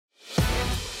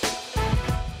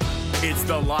It's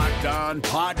the Locked On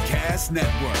Podcast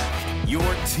Network, your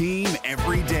team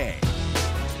every day.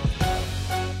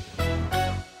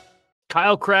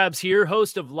 Kyle Krabs here,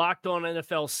 host of Locked On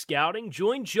NFL Scouting.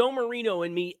 Join Joe Marino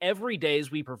and me every day as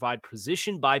we provide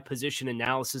position-by-position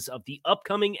analysis of the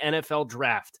upcoming NFL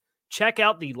Draft. Check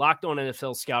out the Locked On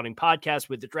NFL Scouting podcast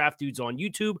with the Draft Dudes on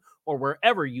YouTube or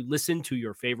wherever you listen to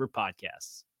your favorite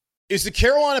podcasts. Is the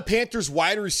Carolina Panthers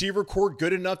wide receiver core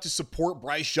good enough to support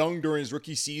Bryce Young during his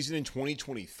rookie season in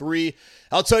 2023?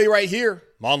 I'll tell you right here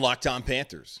on Locked On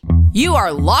Panthers. You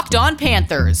are Locked On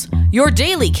Panthers, your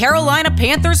daily Carolina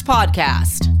Panthers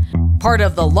podcast. Part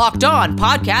of the Locked On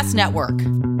Podcast Network,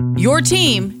 your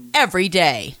team every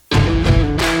day.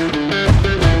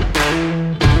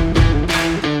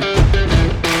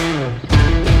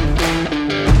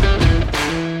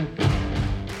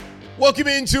 Welcome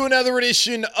into another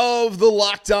edition of the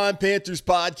Locked On Panthers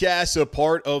podcast, a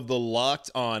part of the Locked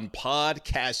On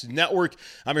Podcast Network.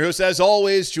 I'm your host, as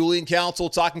always, Julian Council,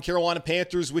 talking Carolina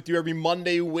Panthers with you every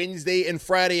Monday, Wednesday, and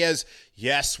Friday. As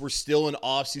yes, we're still in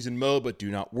off-season mode, but do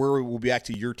not worry, we'll be back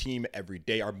to your team every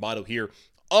day. Our motto here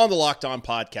on the Locked On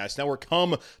Podcast Network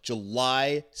come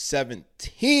July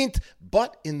 17th.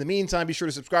 But in the meantime, be sure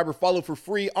to subscribe or follow for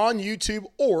free on YouTube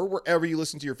or wherever you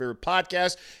listen to your favorite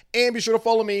podcast. And be sure to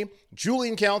follow me,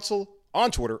 Julian Council,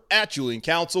 on Twitter at Julian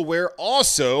Council, where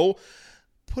also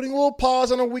putting a little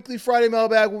pause on a weekly Friday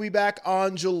mailbag. We'll be back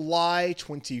on July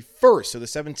 21st. So the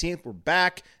 17th, we're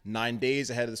back 9 days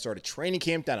ahead of the start of training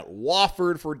camp down at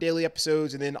Wofford for daily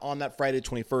episodes. And then on that Friday,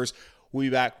 21st, we'll be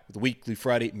back with the weekly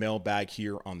Friday mailbag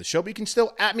here on the show. But you can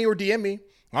still at me or DM me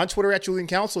on Twitter at Julian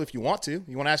Council if you want to.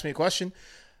 You want to ask me a question,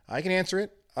 I can answer it.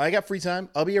 I got free time.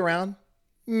 I'll be around.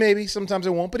 Maybe. Sometimes I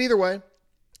won't. But either way,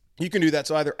 you can do that.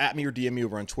 So either at me or DM me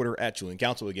over on Twitter at Julian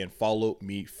Council. Again, follow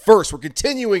me first. We're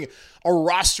continuing our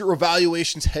roster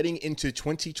evaluations heading into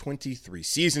 2023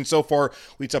 season. So far,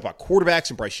 we talked about quarterbacks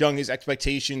and Bryce Young, his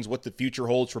expectations, what the future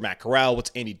holds for Matt Corral,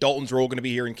 what's Andy Dalton's role going to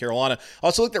be here in Carolina.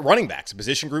 Also looked at running backs, a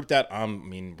position group that,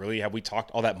 really, have we talked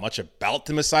all that much about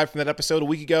them aside from that episode a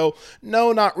week ago?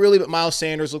 No, not really, but Miles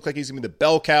Sanders looks like he's going to be the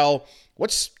bell cow.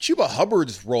 What's Chuba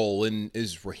Hubbard's role? And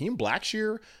is Raheem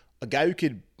Blackshear a guy who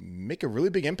could make a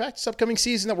really big impact this upcoming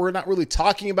season that we're not really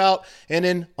talking about? And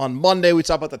then on Monday, we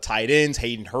talk about the tight ends.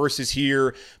 Hayden Hurst is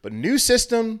here, but new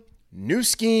system, new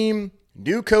scheme,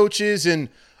 new coaches, and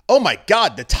oh my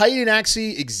God, the tight end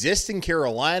actually exists in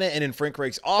Carolina and in Frank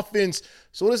Reich's offense.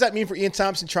 So what does that mean for Ian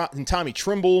Thompson and Tommy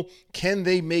Trimble? Can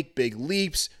they make big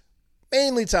leaps?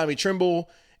 Mainly Tommy Trimble.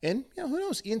 And, who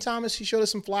knows? Ian Thomas, he showed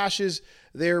us some flashes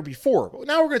there before. But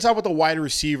now we're going to talk about the wide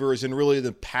receivers and really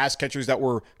the pass catchers that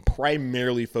we're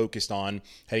primarily focused on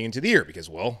heading into the year because,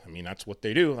 that's what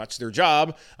they do. That's their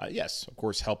job. Yes, of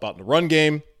course, help out in the run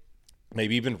game,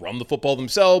 maybe even run the football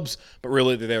themselves, but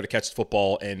really they're there to catch the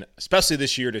football and especially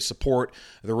this year to support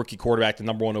the rookie quarterback, the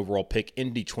number one overall pick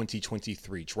in the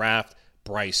 2023 draft,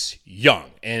 Bryce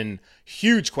Young. And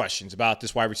huge questions about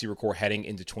this wide receiver core heading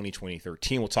into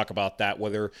 2013. We'll talk about that,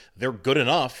 whether they're good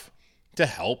enough to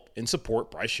help and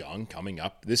support Bryce Young coming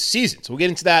up this season. So we'll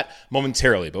get into that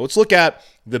momentarily. But let's look at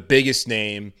the biggest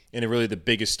name and really the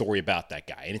biggest story about that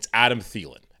guy, and it's Adam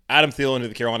Thielen. Adam Thielen, who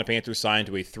the Carolina Panthers signed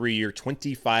to a 3-year,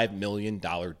 $25 million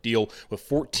deal with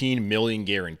 $14 million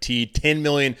guaranteed, $10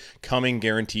 million coming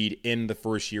guaranteed in the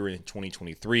first year in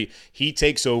 2023. He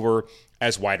takes over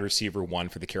as wide receiver one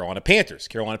for the Carolina Panthers.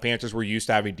 Carolina Panthers were used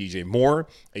to having DJ Moore,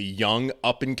 a young,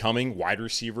 up-and-coming wide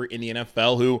receiver in the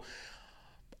NFL who,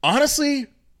 honestly,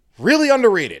 really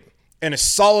underrated and a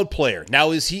solid player.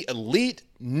 Now, is he elite?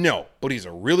 No, but he's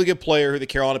a really good player who the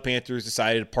Carolina Panthers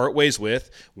decided to part ways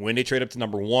with when they trade up to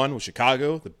number one with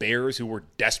Chicago, the Bears, who were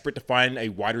desperate to find a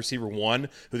wide receiver one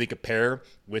who they could pair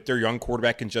with their young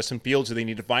quarterback in Justin Fields, who they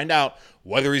need to find out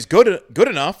whether he's good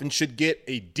enough and should get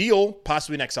a deal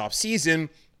possibly next offseason.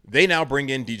 They now bring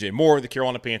in DJ Moore. The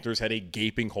Carolina Panthers had a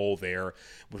gaping hole there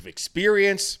with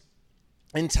experience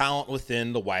and talent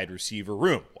within the wide receiver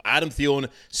room. Well, Adam Thielen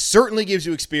certainly gives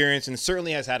you experience and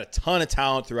certainly has had a ton of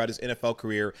talent throughout his NFL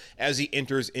career as he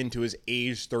enters into his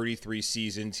age 33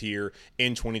 seasons here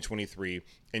in 2023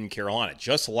 in Carolina.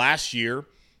 Just last year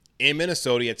in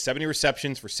Minnesota, he had 70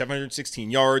 receptions for 716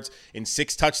 yards and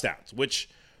 6 touchdowns, which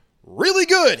really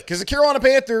good because the Carolina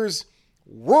Panthers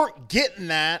weren't getting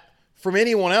that from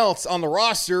anyone else on the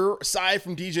roster aside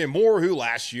from DJ Moore, who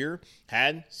last year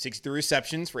had 63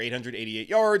 receptions for 888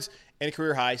 yards and a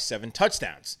career-high 7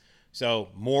 touchdowns. So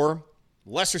more,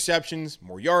 less receptions,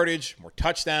 more yardage, more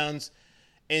touchdowns,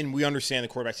 and we understand the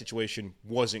quarterback situation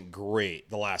wasn't great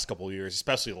the last couple of years,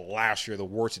 especially last year, the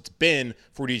worst it's been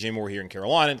for DJ Moore here in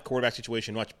Carolina. The quarterback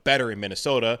situation much better in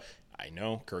Minnesota. I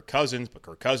know Kirk Cousins, but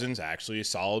Kirk Cousins actually a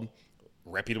solid,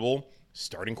 reputable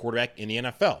starting quarterback in the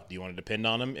NFL. Do you want to depend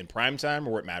on him in prime time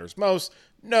or where it matters most?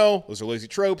 No, those are lazy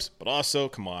tropes, but also,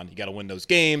 come on, you got to win those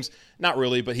games. Not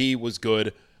really, but he was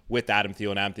good with Adam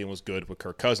Thielen. Adam Thielen was good with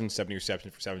Kirk Cousins, 70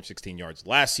 receptions for 716 yards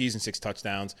last season, 6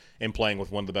 touchdowns, and playing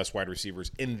with one of the best wide receivers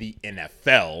in the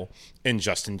NFL in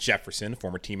Justin Jefferson,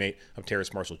 former teammate of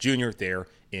Terrace Marshall Jr. there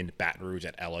in Baton Rouge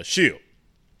at LSU.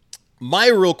 My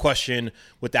real question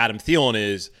with Adam Thielen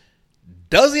is,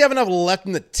 does he have enough left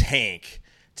in the tank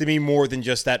to be more than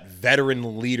just that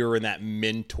veteran leader and that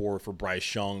mentor for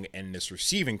Bryce Young and this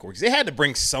receiving corps? Because they had to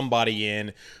bring somebody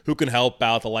in who can help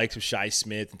out the likes of Shi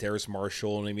Smith and Terrace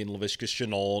Marshall and maybe Laviska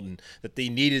Shenault, and that they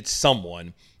needed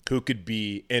someone who could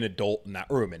be an adult in that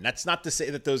room. And that's not to say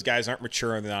that those guys aren't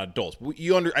mature and they're not adults.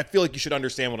 I feel like you should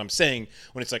understand what I'm saying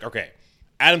when it's like, okay,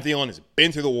 Adam Thielen has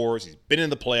been through the wars. He's been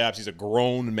in the playoffs. He's a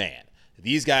grown man.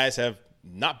 These guys have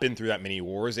not been through that many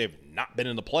wars. They've not been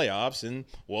in the playoffs, and,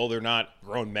 well, they're not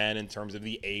grown men in terms of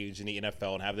the age in the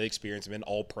NFL and have the experience and been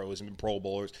all pros and been Pro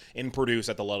Bowlers and produce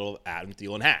at the level Adam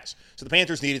Thielen has. So the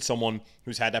Panthers needed someone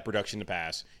who's had that production in the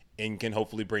past and can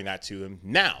hopefully bring that to him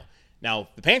now. Now,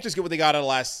 the Panthers get what they got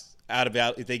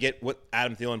if they get what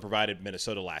Adam Thielen provided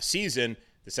Minnesota last season,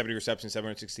 the 70 receptions,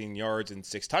 716 yards, and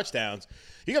 6 touchdowns,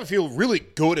 you got to feel really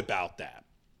good about that.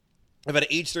 If at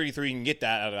age 33 you can get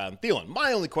that out of Adam Thielen.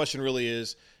 My only question really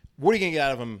is, what are you going to get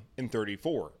out of him in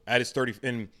 34?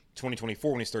 In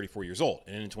 2024 when he's 34 years old.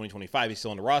 And in 2025, he's still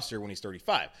on the roster when he's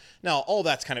 35. Now, all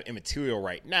that's kind of immaterial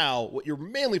right now. What you're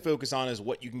mainly focused on is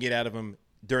what you can get out of him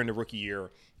during the rookie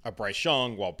year of Bryce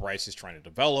Young while Bryce is trying to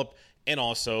develop and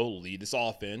also lead this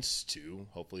offense to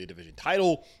hopefully a division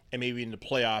title and maybe in the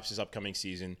playoffs this upcoming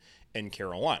season in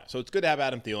Carolina. So it's good to have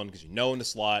Adam Thielen because in the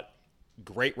slot,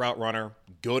 great route runner,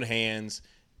 good hands,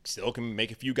 still can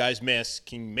make a few guys miss,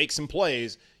 can make some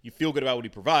plays. You feel good about what he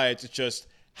provides. It's just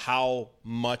how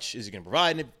much is he going to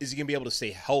provide, and is he going to be able to stay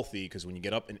healthy? Because when you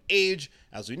get up in age,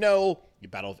 as we know, you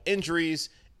battle with injuries,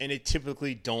 and they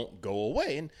typically don't go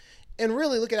away. And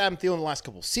really, look at Adam Thielen in the last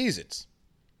couple of seasons.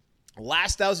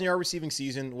 Last 1,000-yard receiving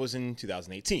season was in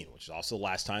 2018, which is also the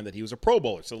last time that he was a Pro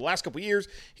Bowler. So the last couple of years,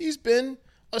 he's been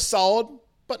a solid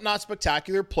but not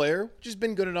spectacular player, which has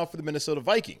been good enough for the Minnesota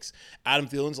Vikings. Adam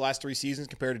Thielen's last 3 seasons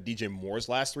compared to DJ Moore's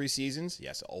last 3 seasons.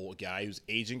 Yes, an old guy who's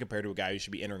aging compared to a guy who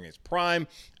should be entering his prime.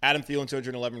 Adam Thielen,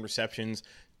 211 receptions,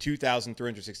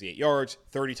 2,368 yards,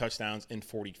 30 touchdowns in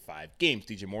 45 games.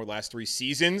 DJ Moore, last 3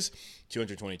 seasons,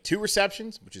 222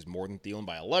 receptions, which is more than Thielen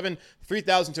by 11,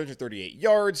 3,238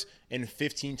 yards, and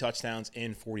 15 touchdowns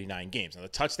in 49 games. Now, the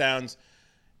touchdowns,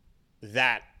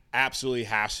 that absolutely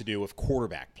has to do with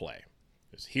quarterback play.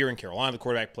 Because here in Carolina, the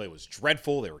quarterback play was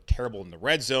dreadful. They were terrible in the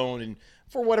red zone. And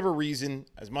for whatever reason,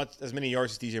 as many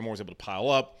yards as DJ Moore was able to pile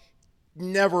up,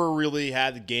 never really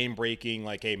had the game-breaking,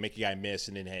 like, hey, make a guy miss,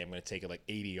 and then, hey, I'm going to take it like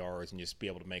 80 yards and just be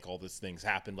able to make all these things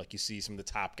happen like you see some of the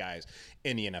top guys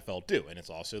in the NFL do. And it's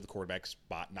also the quarterback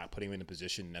spot not putting him in a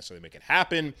position to necessarily make it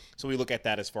happen. So we look at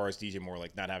that as far as DJ Moore,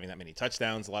 like, not having that many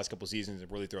touchdowns the last couple of seasons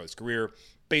and really throughout his career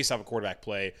based off of quarterback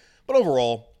play. But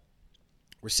overall,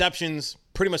 receptions,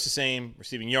 pretty much the same.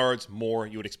 Receiving yards, more.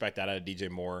 You would expect that out of DJ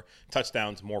Moore.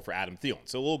 Touchdowns, more for Adam Thielen.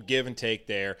 So a little give and take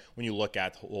there when you look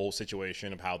at the whole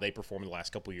situation of how they performed the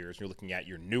last couple of years. You're looking at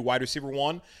your new wide receiver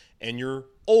 1 and your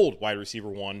old wide receiver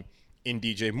 1 in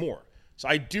DJ Moore. So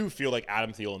I do feel like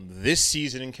Adam Thielen this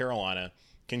season in Carolina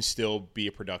can still be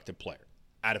a productive player.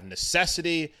 Out of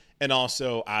necessity and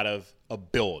also out of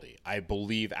ability. I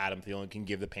believe Adam Thielen can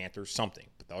give the Panthers something.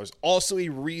 But there's also a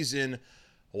reason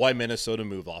why Minnesota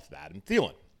moved off of Adam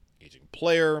Thielen. Aging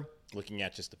player, looking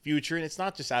at just the future. And it's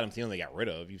not just Adam Thielen they got rid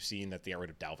of. You've seen that they got rid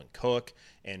of Dalvin Cook.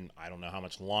 And I don't know how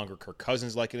much longer Kirk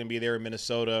Cousins is likely to be there in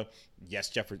Minnesota. Yes,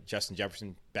 Justin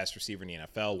Jefferson, best receiver in the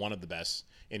NFL, one of the best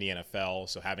in the NFL.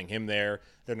 So having him there,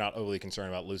 they're not overly concerned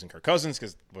about losing Kirk Cousins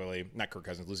because really, not Kirk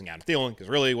Cousins, losing Adam Thielen, because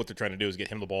really what they're trying to do is get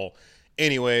him the ball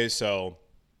anyway. So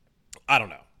I don't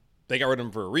know. They got rid of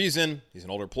him for a reason. He's an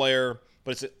older player.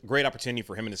 But it's a great opportunity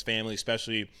for him and his family,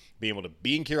 especially being able to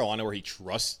be in Carolina where he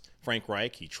trusts Frank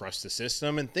Reich, he trusts the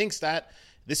system, and thinks that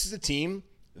this is a team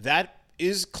that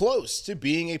is close to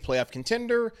being a playoff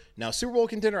contender. Now, Super Bowl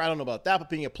contender, I don't know about that,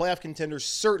 but being a playoff contender,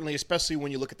 certainly, especially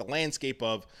when you look at the landscape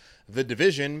of the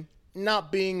division,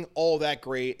 not being all that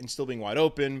great and still being wide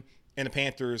open, and the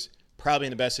Panthers probably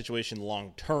in the best situation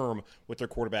long-term with their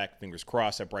quarterback, fingers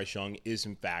crossed, that Bryce Young is,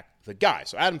 in fact, the guy.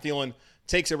 So Adam Thielen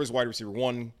takes over as wide receiver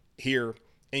 1 here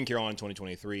in Carolina in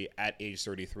 2023 at age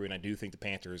 33, and I do think the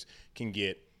Panthers can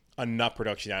get enough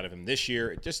production out of him this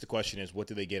year. Just the question is, what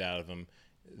do they get out of him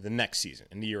the next season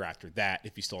and the year after that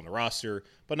if he's still on the roster,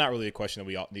 but not really a question that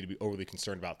we all need to be overly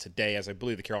concerned about today, as I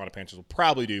believe the Carolina Panthers will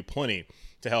probably do plenty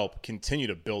to help continue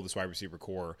to build this wide receiver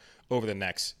core over the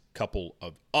next couple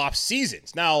of off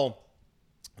seasons. Now,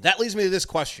 that leads me to this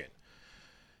question.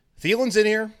 Thielen's in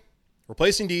here,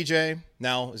 replacing DJ.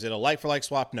 Now, is it a like-for-like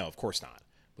swap? No, of course not.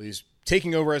 But he's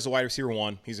taking over as the wide receiver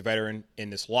one. He's a veteran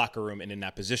in this locker room and in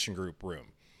that position group room.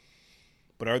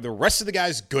 But are the rest of the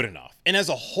guys good enough? And as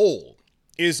a whole,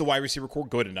 is the wide receiver core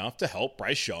good enough to help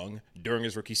Bryce Young during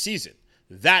his rookie season?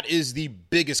 That is the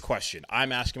biggest question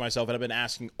I'm asking myself, and I've been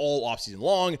asking all offseason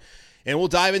long. And we'll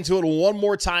dive into it one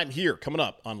more time here, coming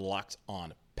up on Locked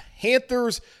On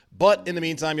Panthers. But in the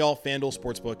meantime, y'all, FanDuel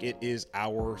Sportsbook, it is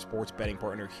our sports betting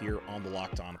partner here on the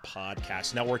Locked On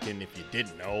Podcast Network. And if you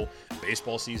didn't know,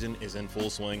 baseball season is in full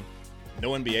swing.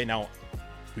 No NBA. Now,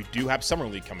 we do have Summer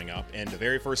League coming up, and the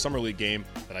very first Summer League game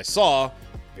that I saw,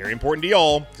 very important to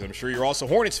y'all, because I'm sure you're also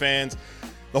Hornets fans,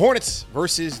 the Hornets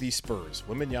versus the Spurs.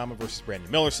 Wembanyama versus Brandon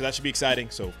Miller, so that should be exciting.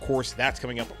 So, of course, that's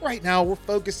coming up. But right now, we're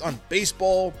focused on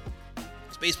baseball.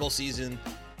 It's baseball season.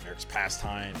 America's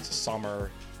pastime. It's summer.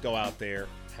 Go out there,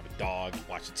 have a dog,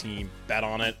 watch the team, bet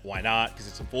on it. Why not? Because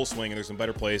it's in full swing, and there's no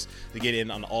better place to get in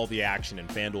on all the action in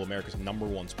FanDuel, America's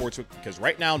 #1 sportsbook. Because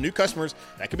right now, new customers,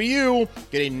 that could be you,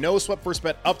 get a no-sweat first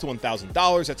bet up to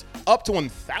 $1,000. That's up to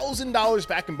 $1,000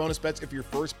 back in bonus bets if your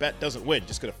first bet doesn't win.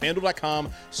 Just go to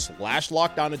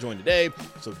FanDuel.com/lockedon to join today.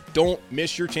 So don't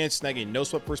miss your chance to snag a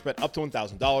no-sweat first bet up to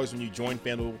 $1,000 when you join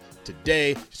FanDuel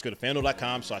today. Just go to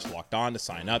FanDuel.com/lockedon to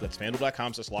sign up. That's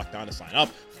FanDuel.com/lockedon to sign up.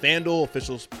 FanDuel,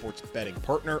 official sports betting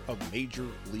partner of Major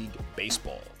League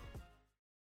Baseball.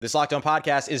 This Locked On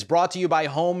podcast is brought to you by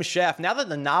Home Chef. Now that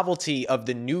the novelty of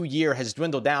the new year has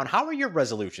dwindled down, how are your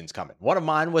resolutions coming? One of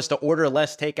mine was to order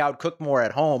less takeout, cook more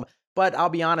at home, but I'll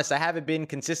be honest, I haven't been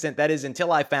consistent. That is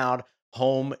until I found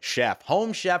Home Chef.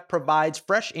 Home Chef provides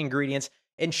fresh ingredients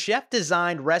and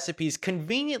chef-designed recipes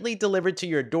conveniently delivered to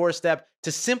your doorstep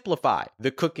to simplify the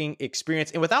cooking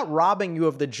experience and without robbing you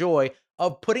of the joy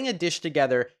of putting a dish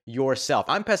together yourself.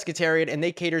 I'm pescatarian, and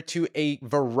they cater to a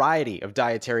variety of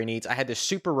dietary needs. I had this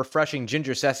super refreshing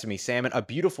ginger sesame salmon, a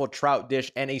beautiful trout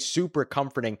dish, and a super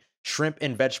comforting shrimp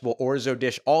and vegetable orzo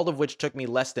dish, all of which took me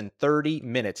less than 30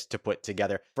 minutes to put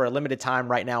together. For a limited time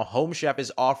right now, Home Chef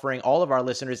is offering all of our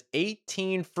listeners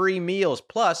 18 free meals,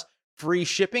 plus free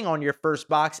shipping on your first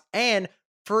box, and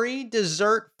free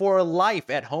dessert for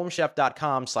life at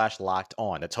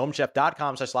homechef.com/lockedon. That's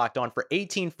homechef.com/lockedon for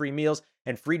 18 free meals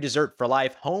and free dessert for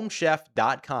life.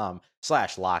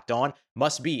 Homechef.com/lockedon.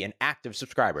 Must be an active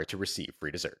subscriber to receive free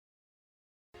dessert.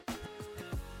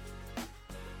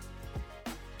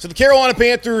 So the Carolina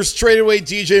Panthers traded away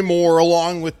DJ Moore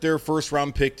along with their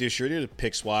first-round pick this year. They did a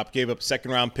pick swap, gave up a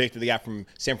second-round pick that they got from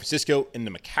San Francisco in the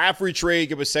McCaffrey trade,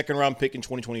 gave a second-round pick in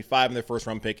 2025 and their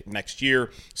first-round pick next year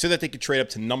so that they could trade up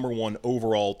to #1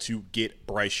 overall to get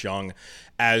Bryce Young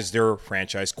as their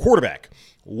franchise quarterback.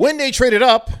 When they traded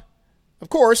up, of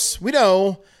course, we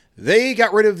know they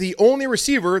got rid of the only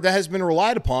receiver that has been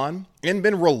relied upon and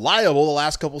been reliable the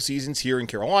last couple seasons here in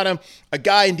Carolina, a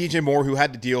guy in DJ Moore who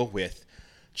had to deal with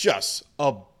just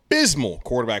abysmal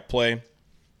quarterback play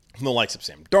from the likes of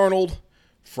Sam Darnold,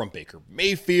 from Baker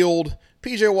Mayfield,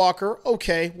 PJ Walker,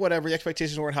 okay, whatever. The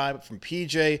expectations weren't high, but from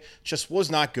PJ, just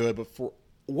was not good. But for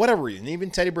whatever reason,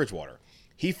 even Teddy Bridgewater,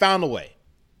 he found a way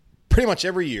pretty much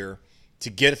every year to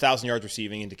get 1,000 yards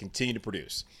receiving and to continue to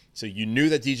produce. So you knew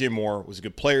that DJ Moore was a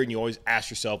good player, and you always asked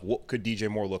yourself, what could DJ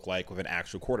Moore look like with an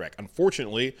actual quarterback?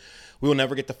 Unfortunately, we will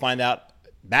never get to find out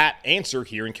that answer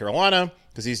here in Carolina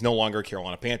because he's no longer a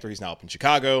Carolina Panther. He's now up in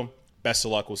Chicago. Best of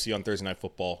luck. We'll see you on Thursday Night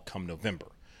Football come November.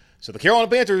 So the Carolina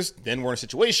Panthers then were in a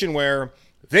situation where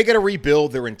they got to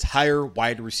rebuild their entire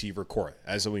wide receiver core.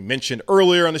 As we mentioned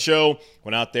earlier on the show,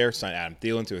 went out there, signed Adam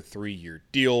Thielen to a 3-year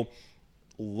deal.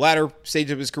 Latter stage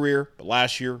of his career, but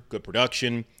last year, good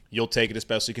production. You'll take it,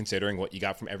 especially considering what you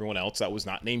got from everyone else that was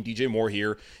not named DJ Moore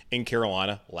here in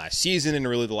Carolina last season and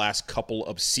really the last couple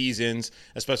of seasons,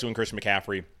 especially when Christian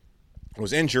McCaffrey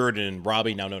was injured and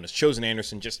Robbie, now known as Chosen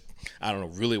Anderson, just, I don't know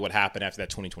really what happened after that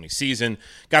 2020 season.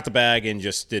 Got the bag and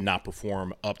just did not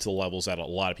perform up to the levels that a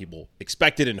lot of people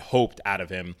expected and hoped out of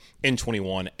him in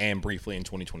 21 and briefly in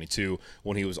 2022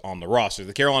 when he was on the roster.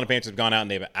 The Carolina Panthers have gone out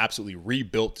and they've absolutely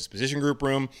rebuilt this position group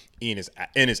room. In is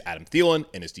Adam Thielen,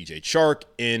 in is DJ Chark,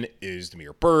 in is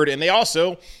Damiere Byrd, and they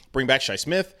also bring back Shi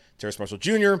Smith, Terrace Marshall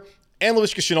Jr., and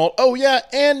Laviska Shenault. Oh, yeah,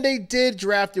 and they did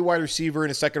draft a wide receiver in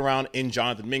the second round in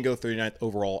Jonathan Mingo, 39th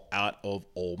overall out of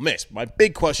Ole Miss. My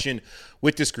big question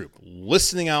with this group,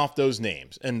 listening off those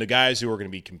names and the guys who are going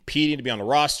to be competing to be on the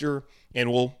roster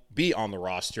and will be on the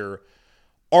roster,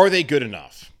 are they good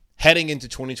enough? heading into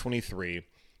 2023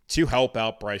 to help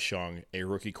out Bryce Young, a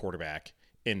rookie quarterback,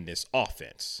 in this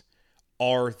offense.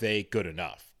 Are they good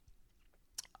enough?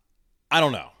 I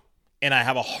don't know. And I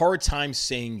have a hard time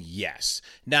saying yes.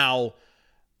 Now,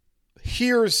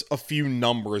 here's a few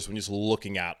numbers when just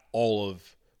looking at all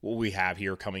of what we have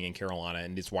here coming in Carolina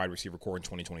and this wide receiver core in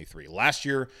 2023. Last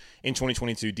year in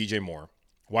 2022, DJ Moore,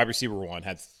 wide receiver one,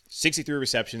 had 63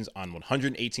 receptions on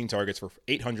 118 targets for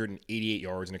 888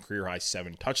 yards and a career-high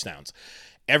 7 touchdowns.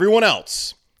 Everyone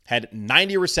else had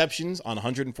 90 receptions on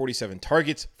 147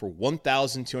 targets for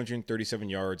 1,237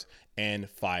 yards and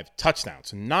 5 touchdowns.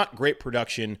 So not great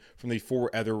production from the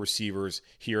 4 other receivers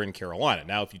here in Carolina.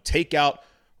 Now, if you take out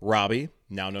Robbie,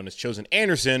 now known as Chosen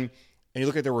Anderson, and you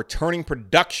look at the returning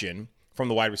production from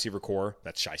the wide receiver core,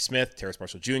 that's Shi Smith, Terrace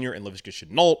Marshall Jr., and Laviska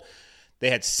Shenault, they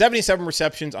had 77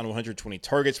 receptions on 120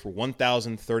 targets for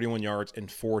 1,031 yards and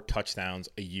 4 touchdowns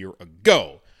a year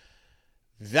ago.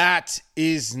 That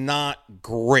is not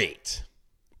great.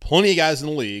 Plenty of guys in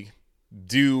the league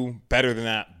do better than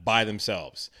that by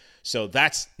themselves. So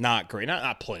that's not great.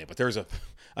 Not plenty, but there's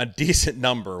a decent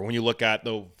number when you look at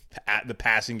the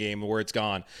passing game, where it's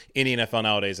gone in the NFL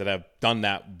nowadays, that have done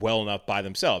that well enough by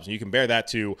themselves. And you compare that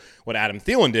to what Adam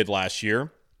Thielen did last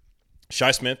year.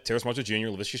 Shi Smith, Terrace Marshall Jr.,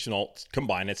 Laviska Shenault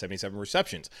combined had 77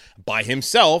 receptions. By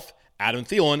himself, Adam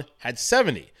Thielen had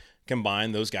 70.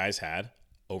 Combined, those guys had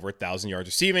over 1,000 yards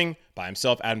receiving. By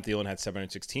himself, Adam Thielen had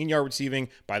 716 yards receiving.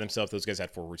 By themselves, those guys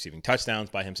had 4 receiving touchdowns.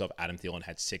 By himself, Adam Thielen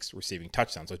had 6 receiving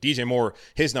touchdowns. So DJ Moore,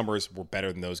 his numbers were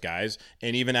better than those guys.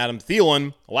 And even Adam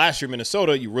Thielen, last year in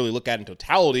Minnesota, you really look at in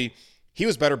totality, he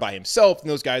was better by himself than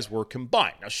those guys were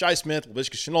combined. Now, Shi Smith,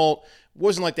 Laviska Shenault,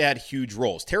 wasn't like they had huge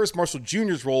roles. Terrace Marshall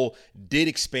Jr.'s role did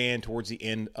expand towards the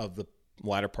end of the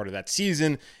latter part of that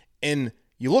season. And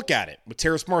you look at it with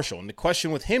Terrace Marshall, and the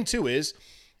question with him too is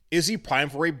he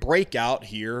primed for a breakout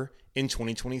here in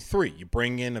 2023? You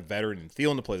bring in a veteran in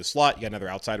Thielen to play the slot. You got another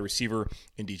outside receiver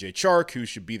in DJ Chark, who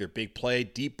should be their big play,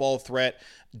 deep ball threat.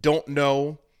 Don't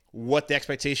know what the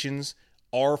expectations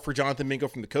are for Jonathan Mingo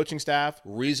from the coaching staff.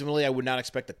 Reasonably, I would not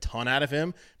expect a ton out of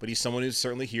him, but he's someone who's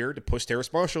certainly here to push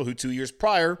Terrace Marshall, who 2 years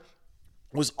prior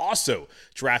was also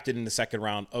drafted in the second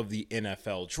round of the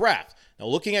NFL draft. Now,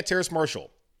 looking at Terrace Marshall,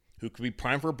 who could be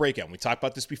primed for a breakout. We talked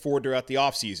about this before throughout the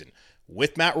offseason.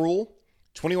 With Matt Rule,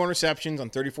 21 receptions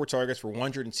on 34 targets for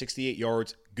 168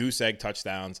 yards, goose egg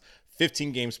touchdowns,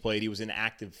 15 games played. He was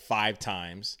inactive 5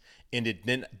 times and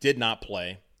did not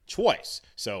play twice.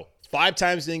 So 5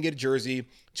 times didn't get a jersey,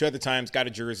 2 other times got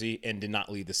a jersey and did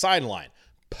not lead the sideline.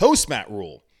 Post Matt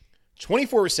Rule,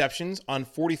 24 receptions on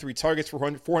 43 targets for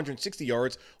 460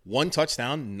 yards, 1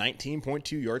 touchdown,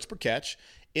 19.2 yards per catch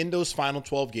in those final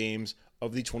 12 games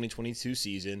of the 2022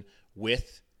 season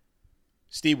with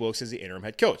Steve Wilks as the interim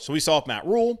head coach. So we saw Matt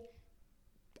Rule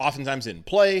oftentimes didn't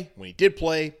play. When he did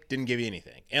play, didn't give you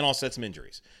anything, and also had some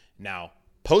injuries. Now,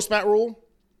 post Matt Rule,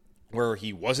 where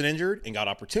he wasn't injured and got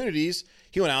opportunities,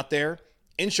 he went out there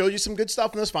and showed you some good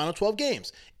stuff in those final 12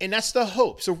 games. And that's the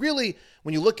hope. So really,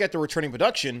 when you look at the returning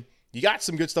production, you got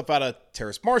some good stuff out of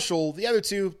Terrace Marshall. The other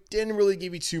two didn't really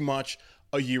give you too much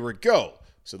a year ago.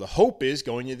 So the hope is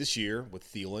going into this year with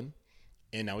Thielen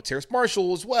and now with Terrace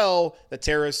Marshall as well, that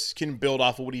Terrace can build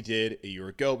off of what he did a year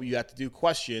ago. But you have to do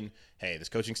question, hey, this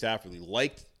coaching staff really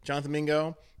liked Jonathan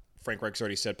Mingo. Frank Reich's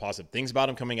already said positive things about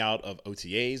him coming out of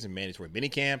OTAs and mandatory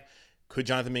minicamp. Could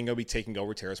Jonathan Mingo be taking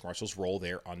over Terrace Marshall's role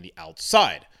there on the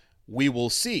outside? We will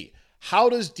see. How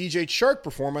does DJ Chark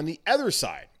perform on the other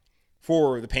side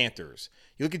for the Panthers?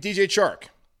 You look at DJ Chark.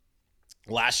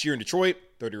 Last year in Detroit,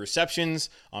 30 receptions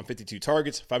on 52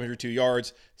 targets, 502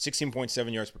 yards,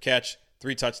 16.7 yards per catch,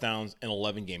 3 touchdowns, and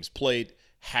 11 games played.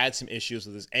 Had some issues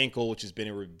with his ankle, which has been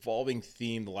a revolving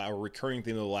theme, a recurring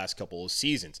theme of the last couple of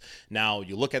seasons. Now,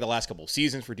 you look at the last couple of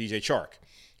seasons for DJ Chark.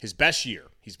 His best year,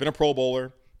 he's been a Pro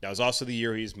Bowler. That was also the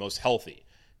year he's most healthy.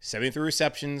 73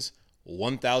 receptions,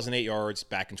 1,008 yards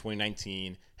back in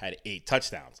 2019, had 8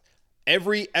 touchdowns.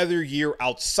 Every other year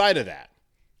outside of that,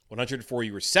 104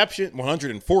 receptions, for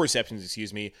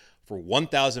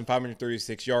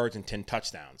 1,536 yards and 10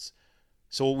 touchdowns.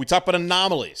 So we talked about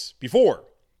anomalies before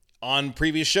on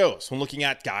previous shows when looking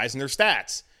at guys and their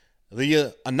stats.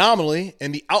 The anomaly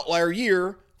and the outlier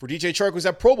year for DJ Chark was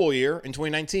that Pro Bowl year in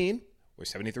 2019, with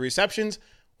 73 receptions,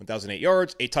 1,008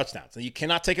 yards, 8 touchdowns. Now, you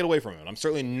cannot take it away from him. I'm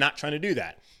certainly not trying to do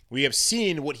that. We have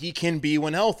seen what he can be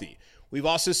when healthy. We've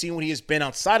also seen what he has been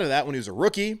outside of that when he was a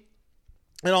rookie,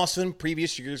 and also in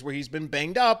previous years where he's been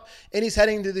banged up, and he's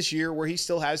heading into this year where he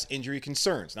still has injury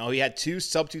concerns. Now, he had 2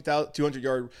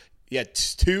 sub-200-yard He had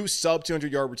 2 sub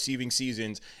 200-yard receiving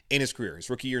seasons in his career. His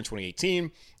rookie year in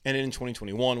 2018 and in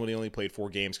 2021 when he only played 4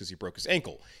 games because he broke his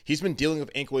ankle. He's been dealing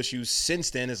with ankle issues since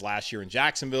then, his last year in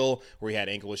Jacksonville, where he had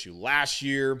ankle issue last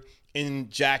year. In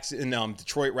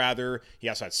Detroit, rather. He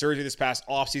also had surgery this past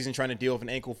offseason trying to deal with an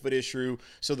ankle foot issue.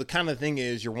 So the kind of thing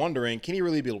is, you're wondering, can he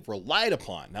really be relied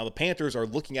upon? Now, the Panthers are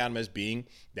looking at him as being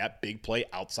that big play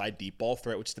outside deep ball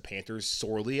threat, which the Panthers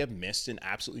sorely have missed and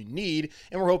absolutely need.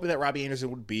 And we're hoping that Robbie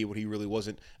Anderson would be what he really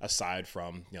wasn't, aside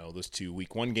from, those 2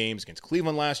 week 1 games against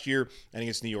Cleveland last year and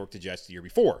against New York, the Jets the year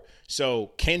before.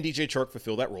 So can DJ Chark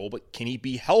fulfill that role, but can he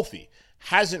be healthy?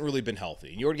 Hasn't really been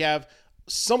healthy. And you already have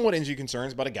somewhat injury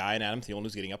concerns about a guy in Adam Thielen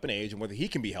who's getting up in age and whether he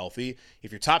can be healthy.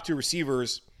 If your top 2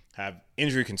 receivers have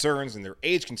injury concerns and their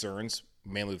age concerns,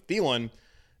 mainly with Thielen,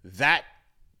 that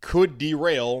could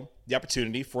derail the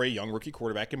opportunity for a young rookie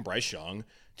quarterback in Bryce Young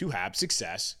to have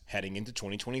success heading into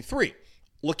 2023.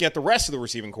 Look at the rest of the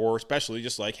receiving core, especially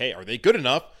just like, hey, are they good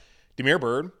enough? Damiere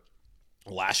Byrd,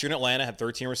 last year in Atlanta, had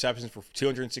 13 receptions for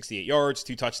 268 yards,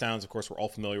 2 touchdowns. Of course, we're all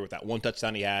familiar with that 1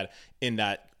 touchdown he had in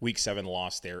that Week 7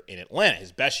 loss there in Atlanta.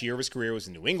 His best year of his career was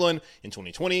in New England in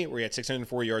 2020, where he had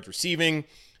 640 yards receiving.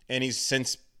 And he's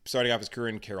since starting off his career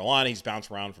in Carolina, he's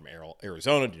bounced around from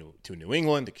Arizona to New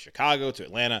England, to Chicago, to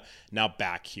Atlanta, now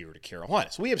back here to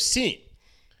Carolina. So we have seen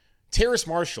Terrace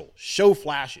Marshall show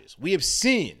flashes. We have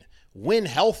seen, when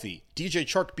healthy, DJ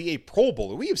Chark be a Pro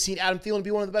Bowler. We have seen Adam Thielen be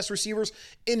one of the best receivers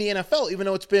in the NFL, even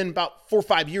though it's been about 4 or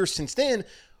 5 years since then.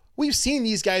 We've seen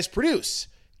these guys produce.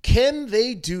 Can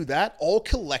they do that all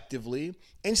collectively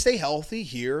and stay healthy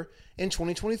here in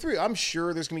 2023? I'm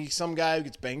sure there's going to be some guy who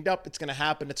gets banged up. It's going to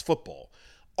happen. It's football.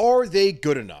 Are they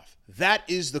good enough? That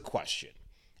is the question.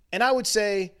 And I would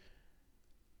say,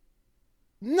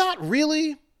 not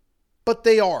really, but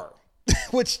they are.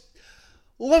 Which,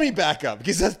 let me back up,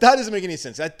 because that doesn't make any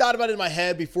sense. I thought about it in my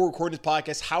head before recording this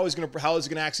podcast, how I was going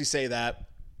to actually say that.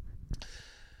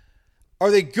 Are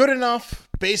they good enough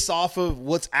based off of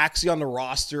what's actually on the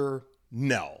roster?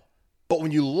 No. But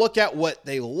when you look at what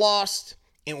they lost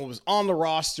and what was on the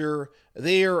roster,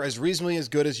 they are as reasonably as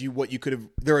good as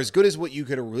they're as good as what you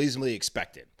could have reasonably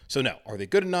expected. So no, are they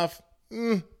good enough?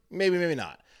 Maybe, maybe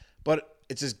not. But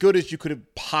it's as good as you could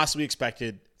have possibly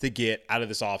expected to get out of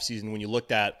this offseason when you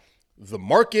looked at the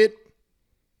market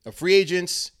of free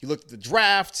agents, you looked at the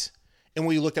draft, and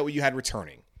when you looked at what you had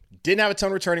returning. Didn't have a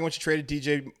ton returning once you traded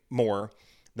DJ Moore.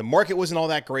 The market wasn't all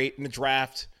that great, and the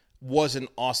draft wasn't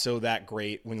also that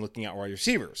great when looking at wide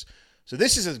receivers. So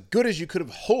this is as good as you could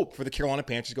have hoped for the Carolina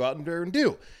Panthers to go out there and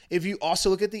do. If you also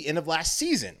look at the end of last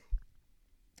season,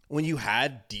 when you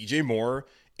had DJ Moore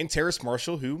and Terrace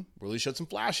Marshall, who really showed some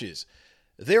flashes,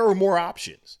 there are more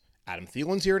options. Adam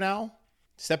Thielen's here now,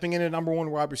 stepping into the number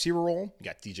 1 wide receiver role. You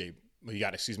have DJ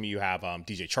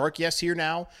Chark, yes, here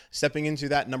now, stepping into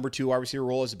that number 2 wide receiver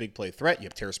role as a big play threat. You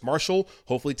have Terrace Marshall,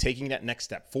 hopefully taking that next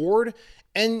step forward.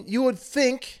 And you would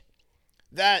think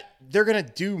that they're going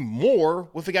to do more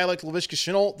with a guy like Laviska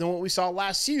Shenault than what we saw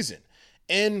last season.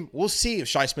 And we'll see if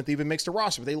Shi Smith even makes the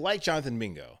roster. But they like Jonathan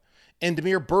Mingo. And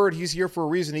Damiere Byrd, he's here for a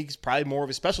reason. He's probably more of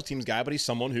a special teams guy, but he's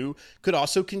someone who could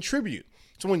also contribute.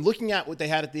 So when looking at what they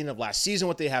had at the end of last season,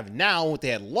 what they have now, what they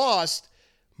had lost,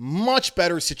 much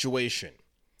better situation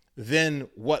than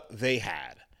what they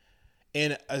had.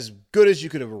 And as good as you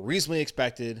could have reasonably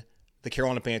expected the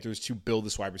Carolina Panthers to build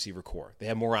this wide receiver core. They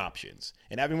have more options.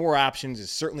 And having more options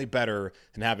is certainly better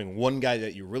than having one guy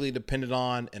that you really depended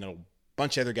on and a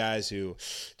bunch of other guys who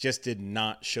just did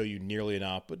not show you nearly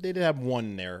enough. But they did have one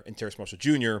in there in Terrace Marshall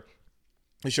Jr.,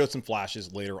 who showed some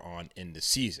flashes later on in the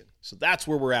season. So that's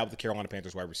where we're at with the Carolina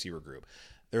Panthers wide receiver group.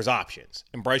 There's options.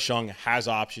 And Bryce Young has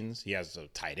options. He has a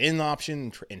tight end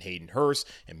option in Hayden Hurst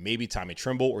and maybe Tommy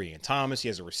Trimble or Ian Thomas. He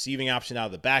has a receiving option out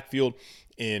of the backfield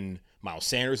in Miles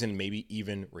Sanders and maybe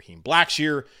even Raheem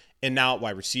Blackshear. And now at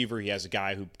wide receiver, he has a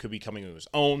guy who could be coming to his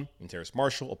own in Terrace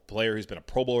Marshall, a player who's been a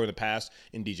Pro Bowler in the past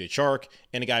in DJ Chark,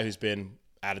 and a guy who's been,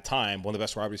 at a time, one of the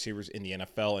best wide receivers in the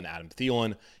NFL in Adam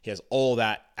Thielen. He has all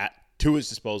that to his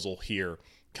disposal here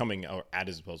coming, or at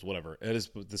his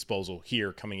disposal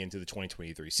here coming into the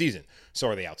 2023 season. So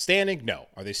are they outstanding? No.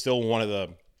 Are they still one of the,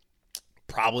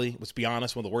 probably, let's be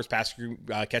honest, one of the worst pass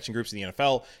catching groups in the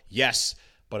NFL? Yes,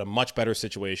 but a much better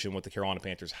situation what the Carolina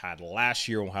Panthers had last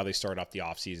year and how they started off the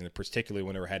offseason, particularly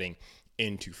when they were heading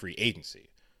into free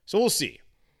agency. So we'll see.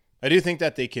 I do think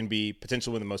that they can be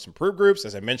potentially one of the most improved groups.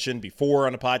 As I mentioned before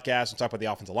on the podcast, we talked about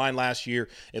the offensive line last year.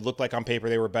 It looked like on paper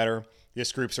they were better.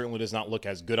 This group certainly does not look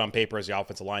as good on paper as the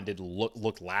offensive line did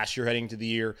look last year heading into the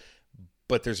year,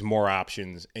 but there's more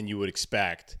options, and you would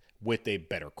expect with a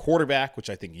better quarterback, which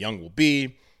I think Young will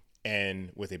be,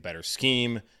 and with a better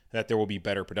scheme, that there will be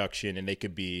better production, and they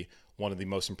could be one of the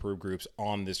most improved groups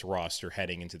on this roster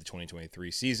heading into the 2023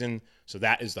 season. So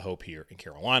that is the hope here in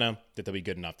Carolina, that they'll be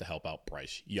good enough to help out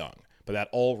Bryce Young. But that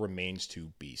all remains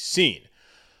to be seen.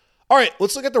 All right,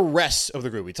 let's look at the rest of the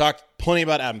group. We talked plenty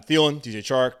about Adam Thielen, DJ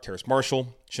Chark, Terrace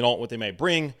Marshall, Chenault, what they may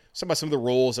bring. Talk about some of the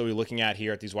roles that we're looking at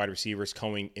here at these wide receivers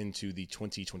going into the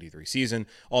 2023 season.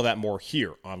 All that more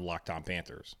here on Locked On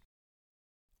Panthers.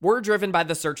 We're driven by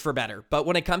the search for better, but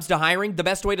when it comes to hiring, the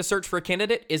best way to search for a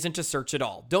candidate isn't to search at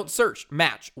all. Don't search,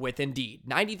 match with Indeed.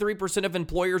 93% of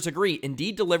employers agree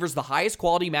Indeed delivers the highest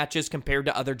quality matches compared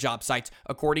to other job sites,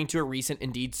 according to a recent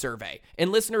Indeed survey.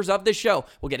 And listeners of this show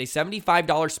will get a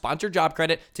 $75 sponsored job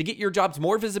credit to get your jobs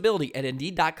more visibility at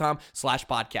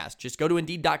Indeed.com/podcast. Just go to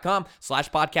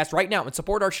Indeed.com/podcast right now and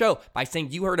support our show by saying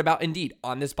you heard about Indeed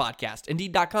on this podcast.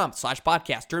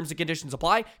 Indeed.com/podcast. Terms and conditions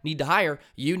apply. Need to hire?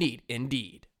 You need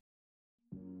Indeed.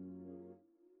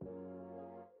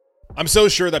 I'm so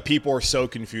sure that people are so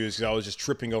confused because I was just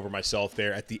tripping over myself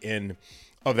there at the end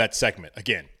of that segment.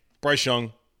 Again, Bryce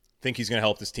Young, think he's going to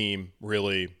help this team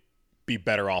really be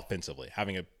better offensively.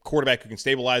 Having a quarterback who can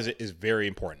stabilize it is very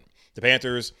important. The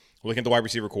Panthers, looking at the wide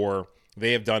receiver core,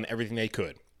 they have done everything they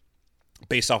could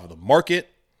based off of the market,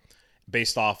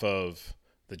 based off of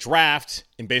the draft,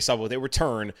 and based off of what they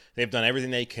return. They've done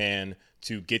everything they can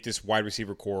to get this wide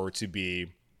receiver core to be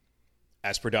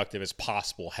as productive as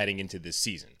possible heading into this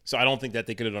season. So I don't think that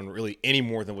they could have done really any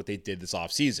more than what they did this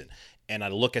offseason. And I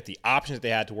look at the options that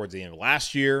they had towards the end of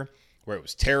last year, where it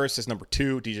was Terrace as number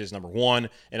 2, DJ as number 1,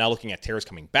 and now looking at Terrace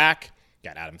coming back,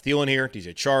 got Adam Thielen here,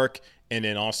 DJ Chark, and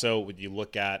then also when you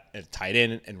look at a tight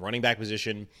end and running back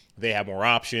position, they have more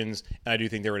options, and I do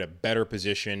think they're in a better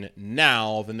position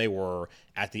now than they were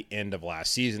at the end of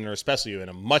last season, or especially in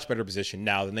a much better position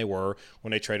now than they were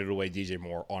when they traded away DJ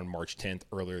Moore on March 10th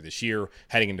earlier this year,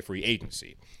 heading into free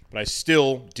agency. But I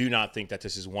still do not think that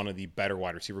this is one of the better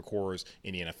wide receiver cores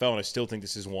in the NFL, and I still think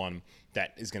this is one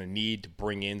that is going to need to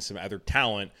bring in some other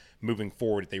talent moving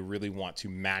forward if they really want to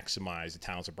maximize the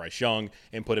talents of Bryce Young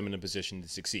and put him in a position to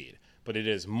succeed. But it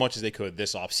is as much as they could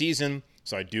this offseason,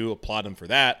 so I do applaud them for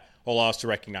that, while also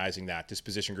recognizing that this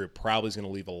position group probably is going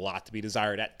to leave a lot to be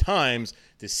desired at times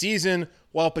this season,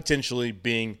 while potentially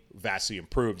being vastly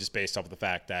improved just based off of the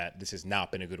fact that this has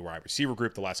not been a good wide receiver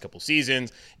group the last couple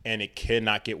seasons, and it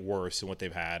cannot get worse than what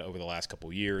they've had over the last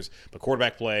couple years. But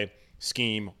quarterback play,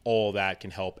 scheme, all that can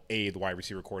help aid the wide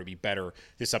receiver core to be better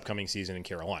this upcoming season in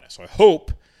Carolina. So I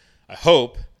hope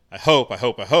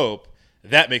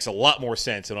that makes a lot more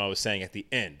sense than what I was saying at the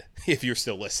end, if you're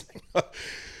still listening.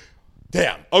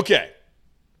 Damn. Okay.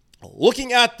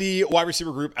 Looking at the wide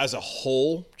receiver group as a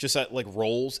whole, just at like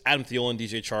roles, Adam Thielen,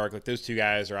 DJ Chark, like those two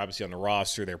guys are obviously on the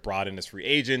roster. They're brought in as free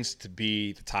agents to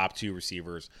be the top 2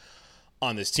 receivers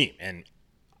on this team. And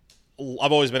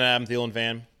I've always been an Adam Thielen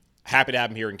fan. Happy to have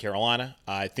him here in Carolina.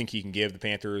 I think he can give the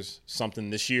Panthers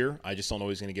something this year. I just don't know what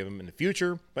he's going to give them in the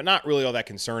future, but not really all that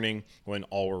concerning when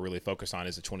all we're really focused on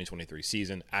is the 2023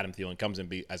 season. Adam Thielen comes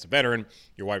in as a veteran,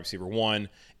 your wide receiver 1,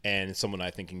 and someone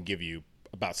I think can give you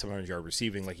about 700 yard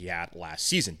receiving like he had last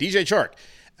season. DJ Chark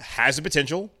has the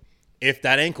potential, if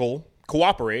that ankle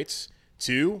cooperates,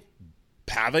 to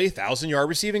have a 1,000-yard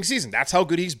receiving season. That's how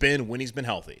good he's been when he's been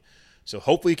healthy. So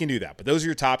hopefully he can do that. But those are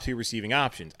your top 2 receiving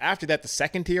options. After that, the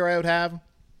second tier I would have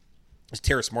is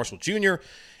Terrace Marshall Jr.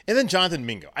 and then Jonathan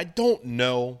Mingo. I don't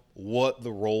know what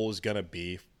the role is going to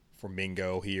be for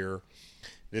Mingo here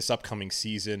this upcoming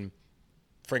season.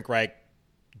 Frank Reich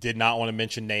did not want to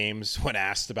mention names when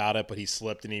asked about it, but he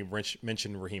slipped and he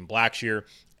mentioned Raheem Blackshear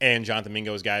and Jonathan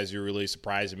Mingo as guys who really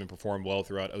surprised him and performed well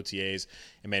throughout OTAs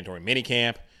and mandatory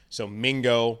minicamp. So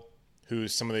Mingo,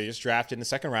 who's someone they just drafted in the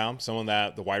second round, someone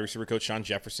that the wide receiver coach, Sean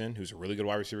Jefferson, who's a really good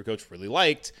wide receiver coach, really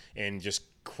liked and just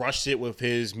crushed it with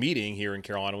his meeting here in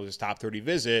Carolina with his top 30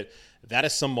 visit. That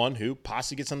is someone who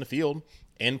possibly gets on the field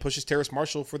and pushes Terrace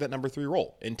Marshall for that number 3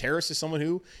 role. And Terrace is someone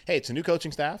who, hey, it's a new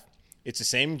coaching staff. It's the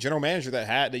same general manager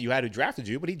that you had who drafted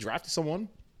you, but he drafted someone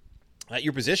at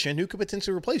your position who could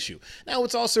potentially replace you. Now,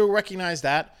 let's also recognize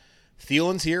that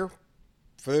Thielen's here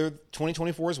for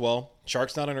 2024 as well.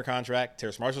 Chark's not under contract.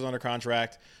 Terrace Marshall's under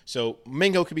contract. So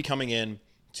Mingo could be coming in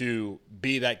to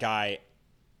be that guy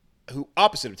who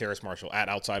opposite of Terrace Marshall at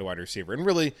outside wide receiver. And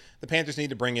really, the Panthers need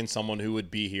to bring in someone who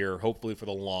would be here, hopefully for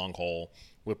the long haul,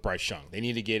 with Bryce Young. They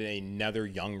need to get another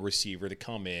young receiver to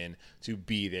come in to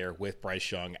be there with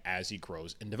Bryce Young as he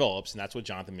grows and develops, and that's what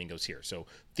Jonathan Mingo's here. So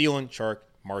Thielen, Chark,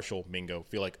 Marshall, Mingo,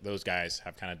 feel like those guys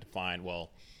have kind of defined,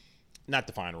 well, not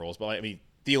defined roles, but I mean,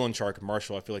 Thielen, Chark, and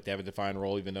Marshall, I feel like they have a defined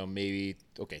role, even though maybe,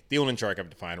 okay, Thielen and Chark have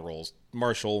defined roles.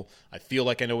 Marshall, I feel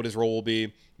like I know what his role will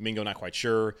be. Mingo, not quite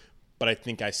sure. but I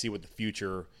think I see what the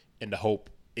future and the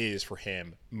hope is for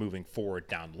him moving forward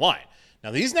down the line. Now,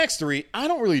 these next three, I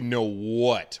don't really know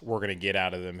what we're going to get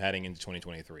out of them heading into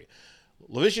 2023.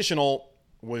 Laviska Shenault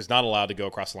was not allowed to go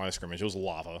across the line of scrimmage. It was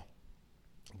lava.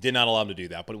 Did not allow him to do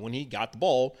that. But when he got the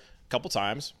ball a couple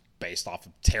times, based off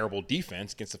of terrible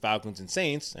defense against the Falcons and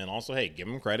Saints, and also, hey, give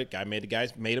him credit. Guy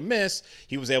made a miss.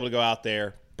 He was able to go out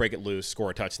there, break it loose, score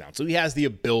a touchdown. So he has the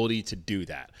ability to do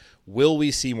that. Will we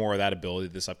see more of that ability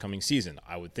this upcoming season?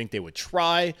 I would think they would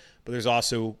try, but there's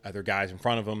also other guys in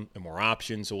front of him and more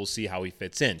options, so we'll see how he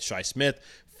fits in. Shi Smith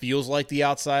feels like the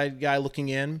outside guy looking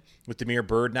in with Damiere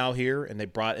Byrd now here, and they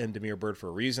brought in Damiere Byrd for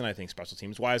a reason. I think special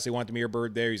teams-wise, they want Damiere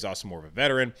Byrd there. He's also more of a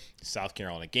veteran. South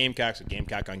Carolina Gamecocks, so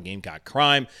Gamecock on Gamecock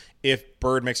crime if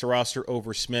Byrd makes a roster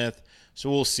over Smith. So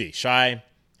we'll see. Shi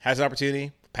has an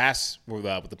opportunity. Pass with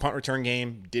the punt return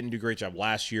game. Didn't do a great job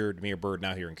last year. Damiere Byrd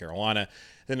now here in Carolina.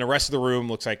 Then the rest of the room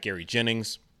looks like Gary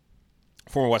Jennings,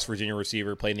 former West Virginia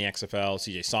receiver, played in the XFL.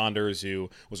 CJ Saunders, who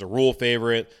was a Rule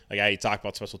favorite. A guy he talked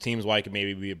about special teams, why he could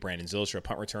maybe be a Brandon Zillish or a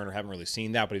punt returner. Haven't really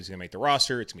seen that, but he's going to make the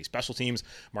roster. It's going to be special teams.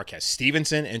 Marquez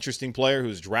Stevenson, interesting player who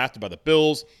was drafted by the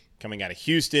Bills, coming out of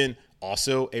Houston.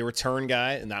 Also a return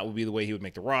guy, and that would be the way he would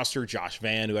make the roster. Josh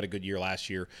Vann, who had a good year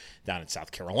last year down in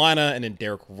South Carolina. And then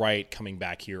Derek Wright coming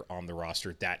back here on the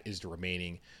roster. That is the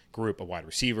remaining group of wide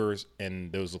receivers,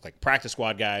 and those look like practice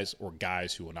squad guys or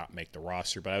guys who will not make the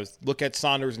roster. But I would look at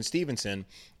Saunders and Stevenson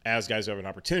as guys who have an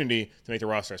opportunity to make the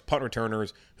roster as punt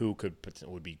returners who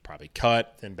would be probably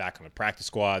cut, then back on the practice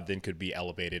squad, then could be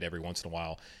elevated every once in a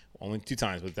while. Only 2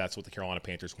 times, but that's what the Carolina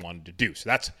Panthers wanted to do. So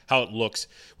that's how it looks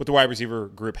with the wide receiver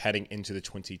group heading into the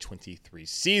 2023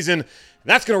 season.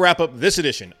 That's going to wrap up this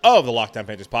edition of the Locked On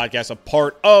Panthers podcast, a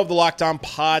part of the Locked On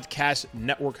Podcast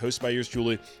Network, hosted by yours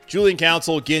truly, Julian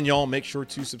Council. Again, y'all, make sure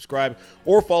to subscribe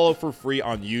or follow for free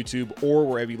on YouTube or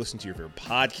wherever you listen to your favorite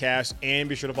podcast. And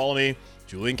be sure to follow me,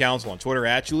 Julian Council, on Twitter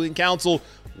at Julian Council,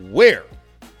 where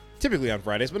typically on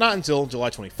Fridays, but not until July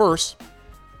 21st,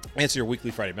 answer your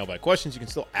weekly Friday mailbag questions. You can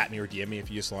still at me or DM me if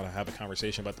you just want to have a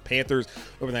conversation about the Panthers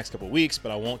over the next couple of weeks,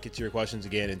 but I won't get to your questions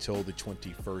again until the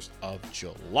 21st of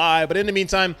July. But in the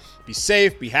meantime, be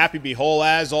safe, be happy, be whole.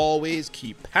 As always,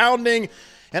 keep pounding.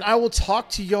 And I will talk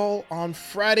to y'all on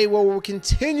Friday where we'll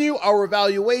continue our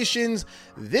evaluations.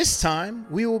 This time,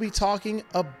 we will be talking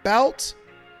about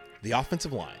the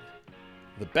offensive line,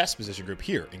 the best position group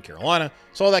here in Carolina.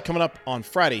 So all that coming up on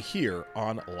Friday here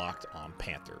on Locked On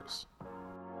Panthers.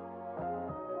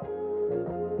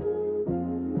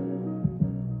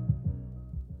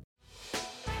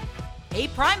 Hey,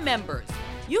 Prime members,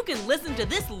 you can listen to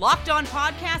this Locked On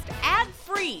podcast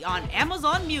ad-free on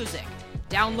Amazon Music.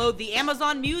 Download the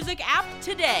Amazon Music app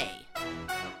today.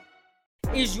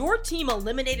 Is your team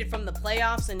eliminated from the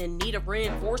playoffs and in need of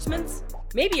reinforcements?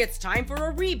 Maybe it's time for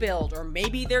a rebuild, or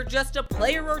maybe they're just a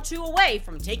player or two away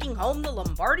from taking home the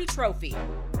Lombardi Trophy.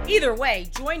 Either way,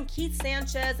 join Keith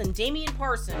Sanchez and Damian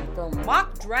Parson for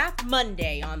Mock Draft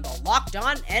Monday on the Locked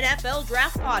On NFL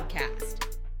Draft Podcast.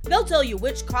 They'll tell you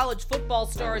which college football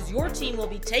stars your team will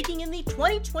be taking in the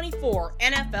 2024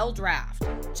 NFL Draft.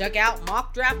 Check out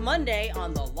Mock Draft Monday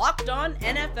on the Locked On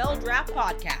NFL Draft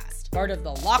Podcast, part of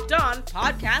the Locked On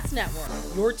Podcast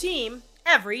Network. Your team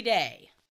every day.